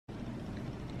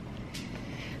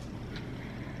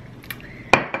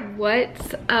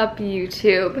What's up,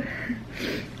 YouTube?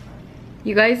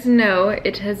 You guys know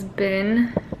it has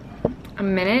been a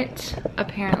minute.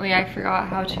 Apparently I forgot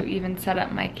how to even set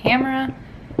up my camera.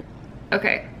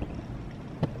 Okay,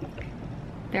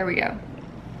 there we go.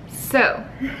 So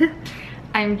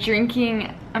I'm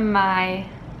drinking my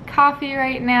coffee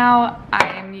right now. I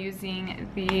am using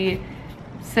the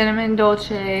cinnamon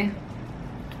dolce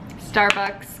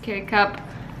Starbucks K-Cup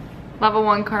level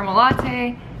 1 caramel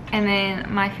latte, and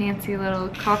then my fancy little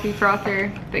coffee frother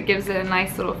that gives it a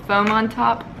nice little foam on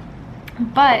top.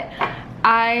 But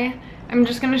I am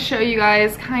just gonna show you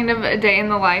guys kind of a day in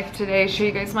the life today, show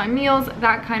you guys my meals,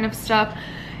 that kind of stuff.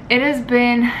 It has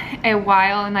been a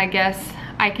while, and I guess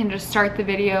I can just start the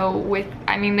video with,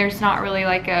 I mean, there's not really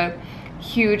like a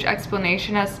huge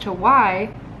explanation as to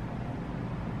why,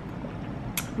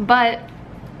 but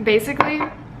basically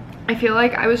I feel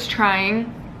like I was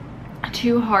trying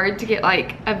too hard to get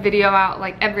like a video out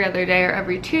like every other day or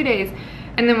every 2 days,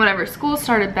 and then whenever school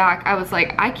started back, I was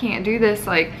like, I can't do this.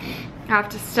 Like, I have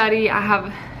to study. I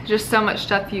have just so much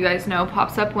stuff, you guys know,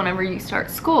 pops up whenever you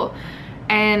start school.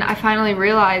 And I finally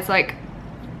realized like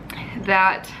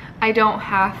that I don't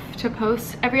have to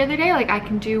post every other day. Like, I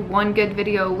can do one good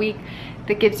video a week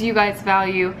that gives you guys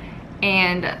value.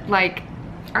 And like,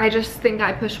 I just think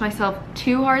I push myself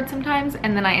too hard sometimes,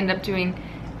 and then I end up doing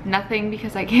nothing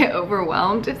because I get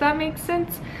overwhelmed, if that makes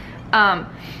sense. But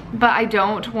I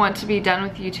don't want to be done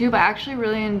with YouTube. I actually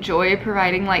really enjoy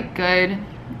providing like good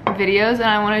videos, and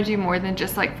I want to do more than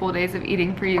just like full days of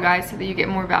eating for you guys so that you get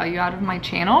more value out of my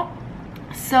channel.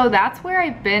 So that's where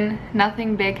I've been.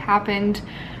 Nothing big happened.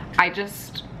 I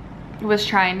just was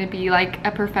trying to be like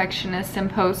a perfectionist and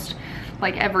post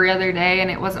like every other day, and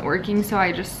it wasn't working, so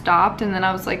I just stopped. And then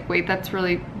I was like, wait, that's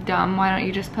really dumb. Why don't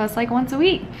you just post like once a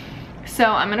week? So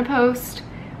I'm gonna post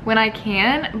when I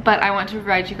can, but I want to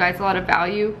provide you guys a lot of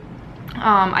value.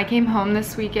 I came home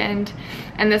this weekend,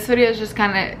 and this video is just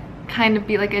kind of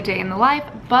be like a day in the life,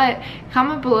 but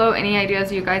comment below any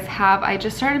ideas you guys have. I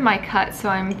just started my cut, so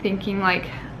I'm thinking like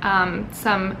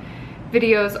some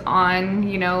videos on,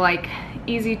 you know, like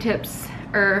easy tips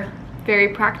or very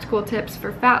practical tips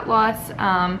for fat loss,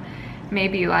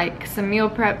 maybe like some meal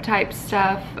prep type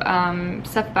stuff,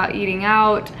 stuff about eating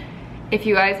out. If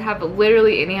you guys have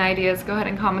literally any ideas, go ahead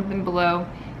and comment them below.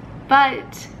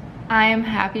 But I am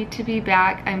happy to be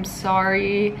back. I'm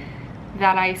sorry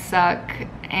that I suck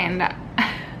and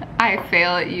I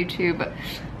fail at YouTube,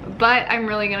 but I'm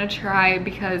really gonna try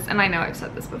because, and I know I've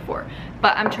said this before,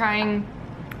 but I'm trying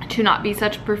to not be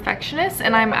such a perfectionist,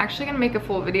 and I'm actually gonna make a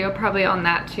full video probably on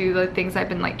that too, the things I've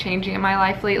been like changing in my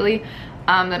life lately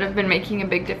that have been making a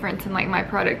big difference in like my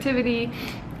productivity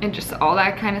and just all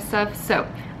that kind of stuff. So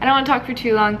I don't want to talk for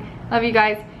too long. Love you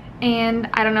guys, and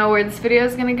I don't know where this video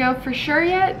is gonna go for sure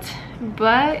yet,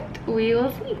 but we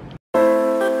will see.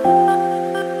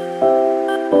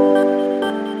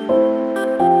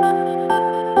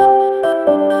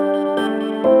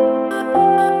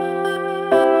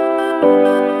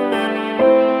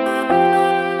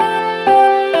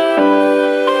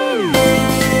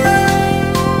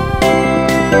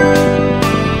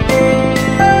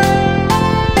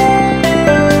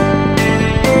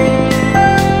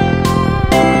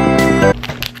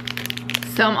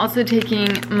 So I'm also taking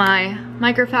my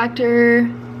microfactor,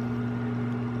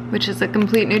 which is a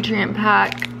complete nutrient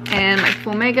pack, and my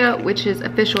full mega, which is a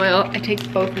fish oil. I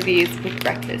take both of these with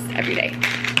breakfast every day.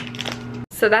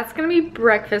 So that's gonna be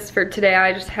breakfast for today.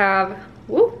 I just have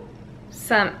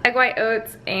some egg white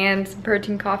oats and some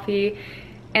protein coffee,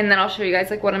 and then I'll show you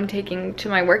guys like what I'm taking to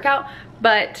my workout.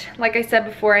 But like I said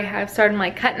before, I have started my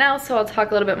cut now, so I'll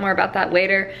talk a little bit more about that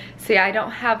later. So yeah, I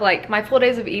don't have like my full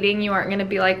days of eating. You aren't gonna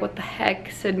be like, what the heck,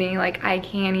 Sydney, like I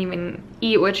can't even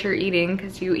eat what you're eating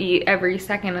because you eat every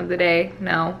second of the day.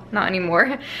 No, not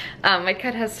anymore. My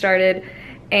cut has started,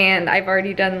 and I've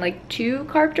already done like 2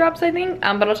 carb drops, I think,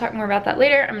 but I'll talk more about that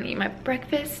later. I'm gonna eat my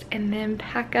breakfast and then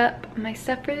pack up my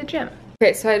stuff for the gym.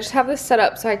 Okay, so I just have this set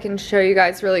up so I can show you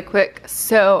guys really quick.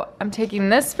 So I'm taking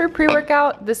this for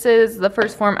pre-workout. This is the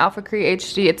First Form Alpha Cree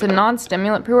HD. It's a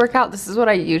non-stimulant pre-workout. This is what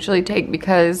I usually take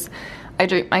because I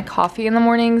drink my coffee in the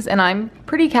mornings, and I'm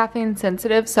pretty caffeine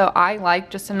sensitive, so I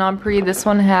like just a non-pre. This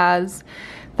one has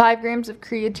 5 grams of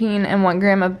creatine and 1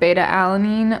 gram of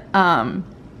beta-alanine.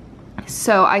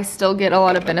 So I still get a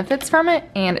lot of benefits from it,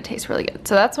 and it tastes really good.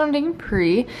 So that's what I'm taking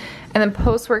pre. And then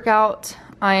post-workout,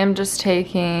 I am just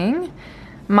taking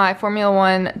my Formula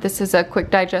 1. This is a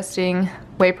quick digesting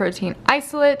whey protein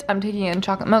isolate. I'm taking in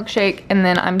chocolate milkshake, and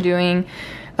then I'm doing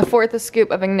 1/4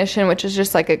 scoop of Ignition, which is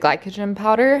just like a glycogen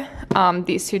powder.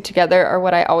 These two together are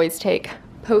what I always take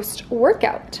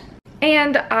post-workout.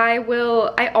 And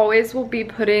I always will be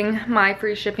putting my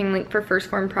free shipping link for First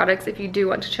Form products if you do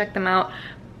want to check them out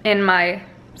in my,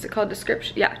 what's it called,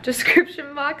 description? Yeah,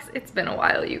 description box. It's been a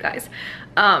while, you guys.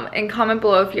 And comment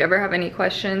below if you ever have any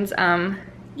questions.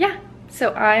 Yeah,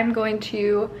 so I'm going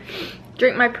to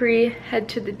drink my pre, head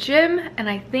to the gym, and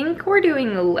I think we're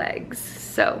doing legs,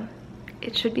 so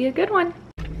it should be a good one.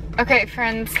 Okay,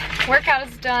 friends, workout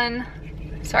is done.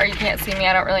 Sorry you can't see me,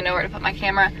 I don't really know where to put my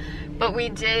camera. But we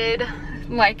did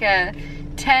like a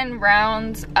 10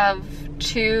 rounds of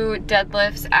 2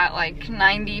 deadlifts at like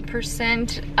 90%,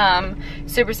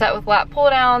 superset with lat pull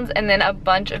downs, and then a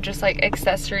bunch of just like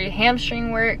accessory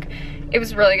hamstring work. It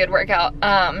was a really good workout.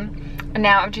 And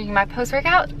now I'm drinking my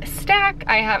post-workout stack.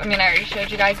 I already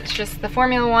showed you guys, it's just the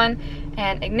Formula 1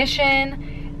 and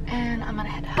Ignition, and I'm gonna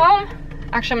head home.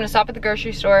 Actually, I'm gonna stop at the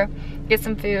grocery store, get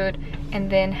some food,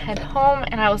 and then head home,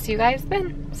 and I will see you guys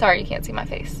then. Sorry you can't see my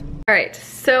face. All right,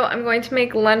 so I'm going to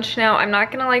make lunch now. I'm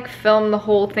not gonna like film the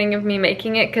whole thing of me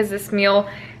making it because this meal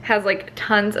has like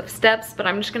tons of steps, but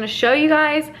I'm just gonna show you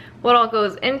guys what all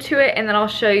goes into it, and then I'll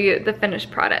show you the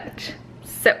finished product.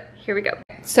 So here we go.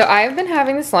 So I've been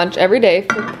having this lunch every day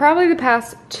for probably the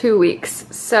past 2 weeks.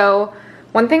 So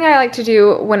one thing I like to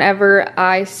do whenever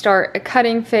I start a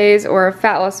cutting phase or a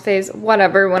fat loss phase,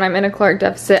 whatever, when I'm in a caloric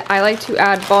deficit, I like to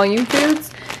add volume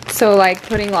foods. So like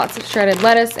putting lots of shredded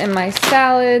lettuce in my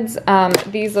salads.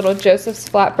 These little Joseph's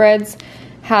flatbreads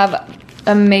have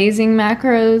amazing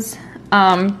macros.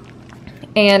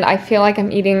 And I feel like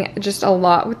I'm eating just a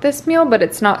lot with this meal, but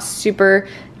it's not super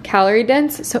calorie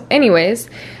dense. So anyways,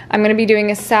 I'm gonna be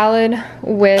doing a salad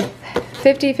with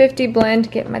 50-50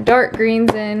 blend, get my dark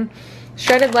greens in,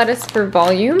 shredded lettuce for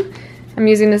volume. I'm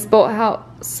using this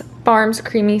Bolthouse Farms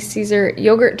Creamy Caesar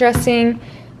yogurt dressing.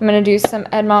 I'm gonna do some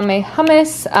edamame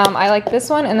hummus. I like this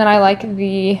one, and then I like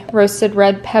the roasted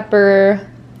red pepper,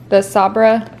 the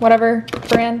Sabra, whatever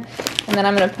brand. And then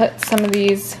I'm gonna put some of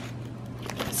these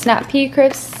snap pea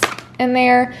crisps in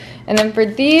there. And then for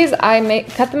these, I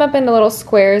cut them up into little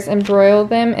squares and broil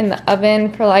them in the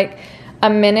oven for like a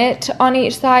minute on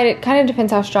each side. It kind of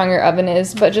depends how strong your oven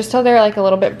is, but just till they're like a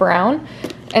little bit brown.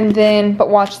 And then, but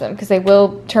watch them because they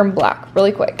will turn black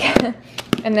really quick.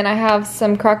 And then I have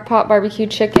some crock pot barbecue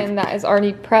chicken that is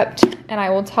already prepped, and I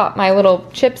will top my little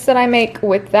chips that I make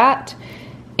with that,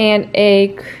 and a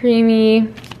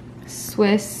creamy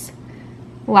Swiss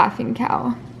Laughing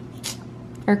Cow,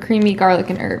 or creamy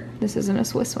garlic and herb. This isn't a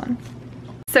Swiss one.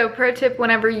 So pro tip,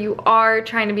 whenever you are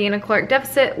trying to be in a caloric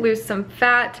deficit, lose some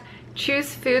fat,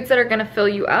 choose foods that are gonna fill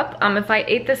you up. If I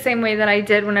ate the same way that I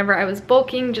did whenever I was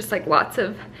bulking, just like lots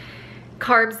of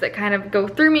carbs that kind of go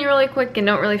through me really quick and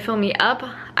don't really fill me up,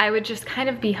 I would just kind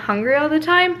of be hungry all the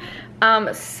time.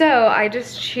 So I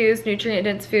just choose nutrient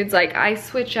dense foods. Like I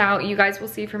switch out, you guys will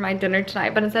see for my dinner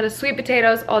tonight, but instead of sweet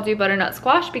potatoes, I'll do butternut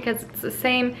squash because it's the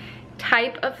same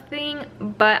type of thing,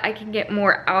 but I can get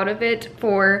more out of it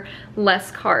for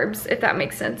less carbs, if that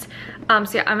makes sense.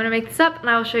 So yeah, I'm gonna make this up and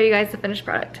I will show you guys the finished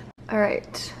product. All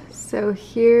right, so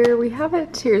here we have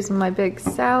it. Here's my big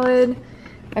salad.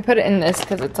 I put it in this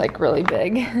because it's like really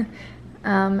big.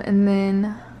 And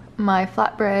then my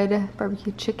flatbread,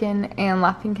 barbecue chicken, and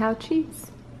Laughing Cow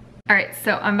cheese. All right,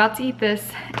 so I'm about to eat this,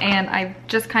 and I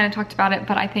just kind of talked about it,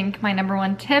 but I think my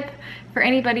 #1 tip for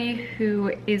anybody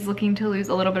who is looking to lose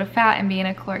a little bit of fat and be in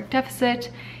a caloric deficit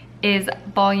is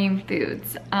volume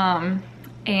foods.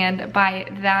 And by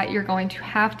that, you're going to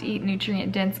have to eat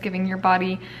nutrient dense, giving your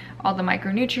body all the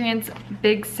micronutrients,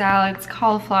 big salads,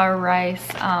 cauliflower rice,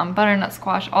 butternut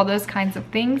squash, all those kinds of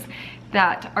things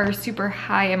that are super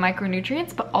high in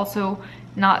micronutrients, but also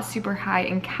not super high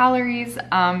in calories.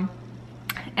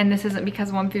 And this isn't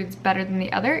because one food's better than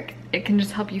the other. It can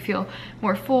just help you feel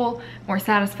more full, more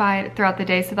satisfied throughout the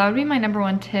day. So that would be my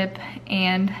 #1 tip.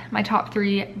 And my top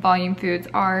 3 volume foods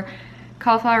are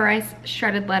cauliflower rice,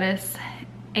 shredded lettuce,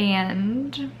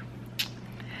 and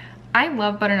I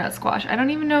love butternut squash. I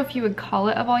don't even know if you would call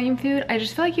it a volume food. I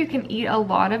just feel like you can eat a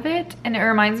lot of it, and it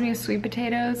reminds me of sweet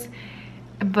potatoes,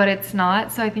 but it's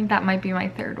not. So I think that might be my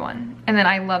 3rd one. And then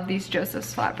I love these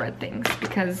Joseph's flatbread things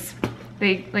because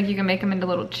they, like, you can make them into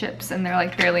little chips and they're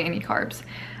like barely any carbs.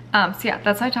 So yeah,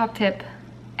 that's my top tip,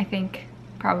 I think,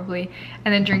 probably.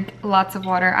 And then drink lots of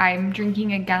water. I'm drinking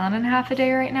 1.5 gallons a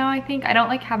day right now, I think. I don't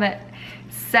like have a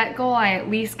set goal. I at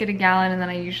least get 1 gallon, and then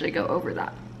I usually go over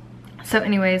that. So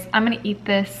anyways, I'm gonna eat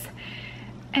this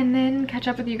and then catch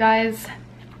up with you guys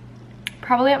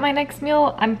probably at my next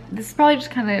meal. This is probably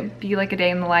just kind of be like a day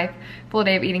in the life, full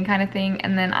day of eating kind of thing.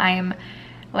 And then I am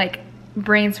like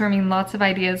brainstorming lots of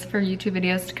ideas for YouTube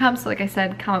videos to come. So like I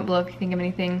said, comment below if you think of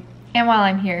anything. And while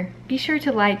I'm here, be sure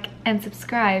to like and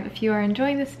subscribe if you are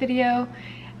enjoying this video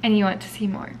and you want to see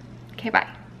more. Okay, bye.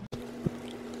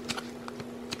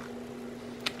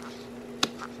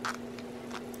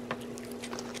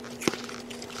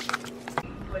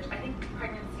 Which I think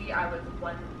pre-pregnancy I was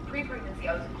 150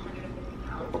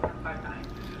 pounds, I'm 5'9".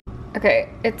 Okay,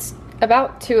 it's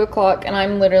about 2 o'clock and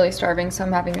I'm literally starving, so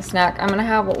I'm having a snack. I'm gonna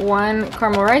have one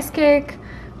caramel rice cake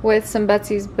with some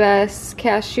Betsy's Best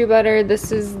cashew butter.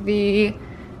 This is the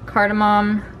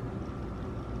cardamom,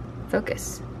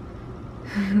 focus,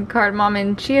 cardamom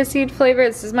and chia seed flavor.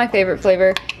 This is my favorite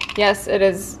flavor. Yes, it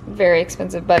is very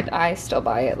expensive, but I still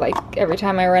buy it like every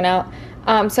time I run out.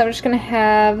 So I'm just gonna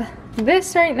have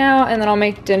this right now, and then I'll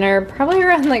make dinner probably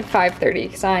around like 5:30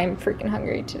 because I'm freaking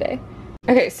hungry today.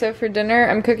 Okay, so for dinner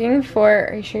I'm cooking for,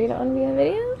 are you sure you don't want to be in the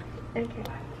video? Okay.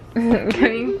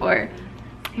 Cooking for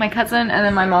my cousin, and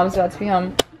then my mom's about to be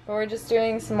home. But we're just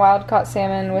doing some wild caught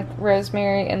salmon with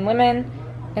rosemary and lemon,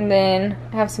 and then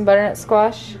I have some butternut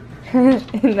squash in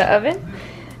the oven,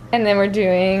 and then we're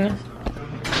doing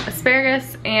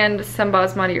asparagus and some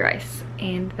basmati rice,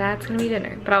 and that's gonna be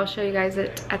dinner. But I'll show you guys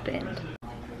it at the end.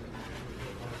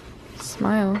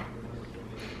 Smile.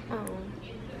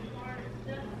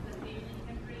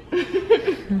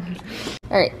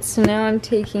 Alright, so now I'm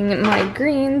taking my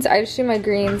greens. I just do my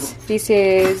greens,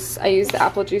 BCAAs. I use the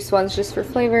apple juice ones just for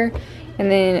flavor, and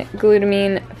then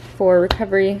glutamine for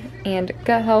recovery and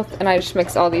gut health, and I just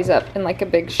mix all these up in like a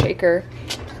big shaker.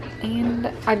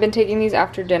 And I've been taking these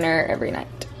after dinner every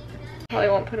night. Probably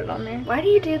won't put it on there. Why do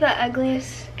you do the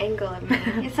ugliest angle of me?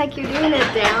 It's like you're doing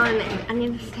it down and I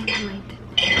need to stand on my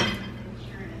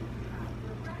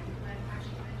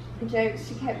jokes.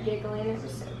 She kept giggling.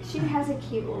 She has a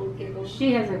cute little giggle.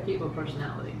 She has a cute little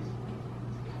personality.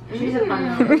 She's a fun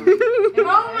one.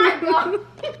 Oh my god!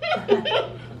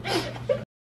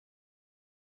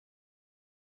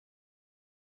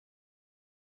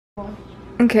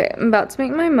 Okay, I'm about to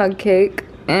make my mug cake,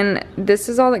 and this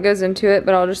is all that goes into it,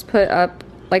 but I'll just put up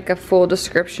like a full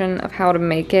description of how to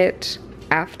make it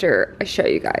after I show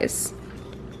you guys.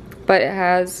 But it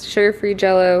has sugar-free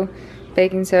jello,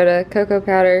 baking soda, cocoa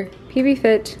powder, PB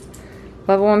Fit,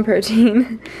 level 1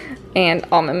 protein, and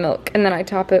almond milk. And then I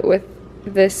top it with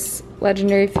this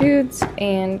Legendary Foods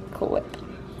and Cool Whip.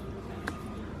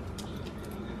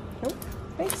 Oh,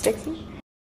 thanks, Dixie.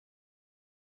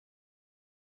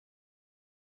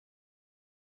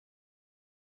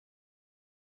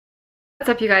 What's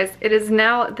up, you guys? It is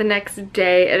now the next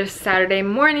day. It is Saturday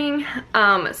morning.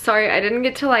 Sorry I didn't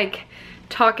get to like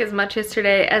talk as much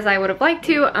yesterday as I would have liked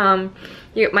to.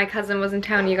 My cousin was in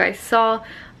town, you guys saw.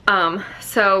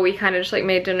 So we kind of just like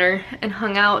made dinner and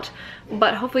hung out,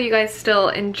 but hopefully you guys still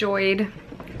enjoyed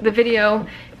the video,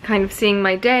 kind of seeing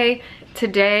my day.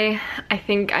 Today I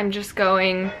think I'm just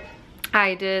going,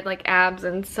 I did like abs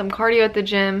and some cardio at the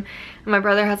gym, and my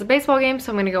brother has a baseball game,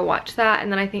 so I'm gonna go watch that,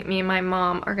 and then I think me and my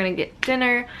mom are gonna get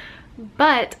dinner.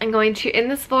 But I'm going to end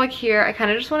this vlog here. I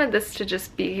kind of just wanted this to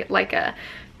just be like a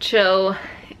chill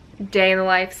day in the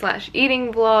life /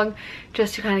 eating vlog,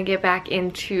 just to kind of get back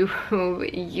into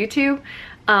YouTube.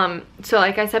 So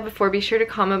like I said before, be sure to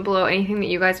comment below anything that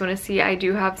you guys want to see. I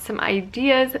do have some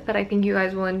ideas that I think you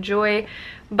guys will enjoy,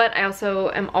 but I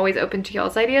also am always open to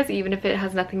y'all's ideas, even if it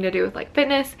has nothing to do with like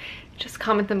fitness. Just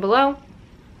comment them below.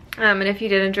 And if you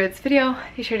did enjoy this video,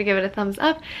 be sure to give it a thumbs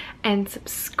up and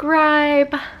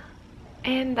subscribe.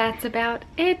 And that's about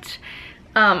it.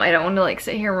 I don't want to like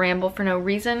sit here and ramble for no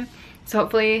reason. So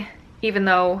hopefully, even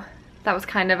though that was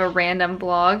kind of a random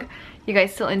vlog, you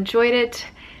guys still enjoyed it.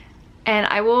 And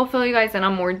I will fill you guys in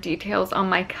on more details on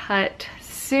my cut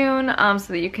soon,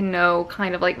 so that you can know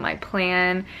kind of like my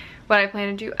plan, what I plan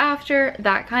to do after,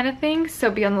 that kind of thing. So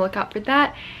be on the lookout for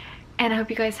that. And I hope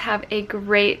you guys have a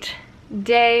great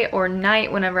day or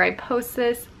night whenever I post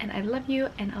this. And I love you,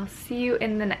 and I'll see you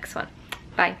in the next one.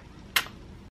 Bye.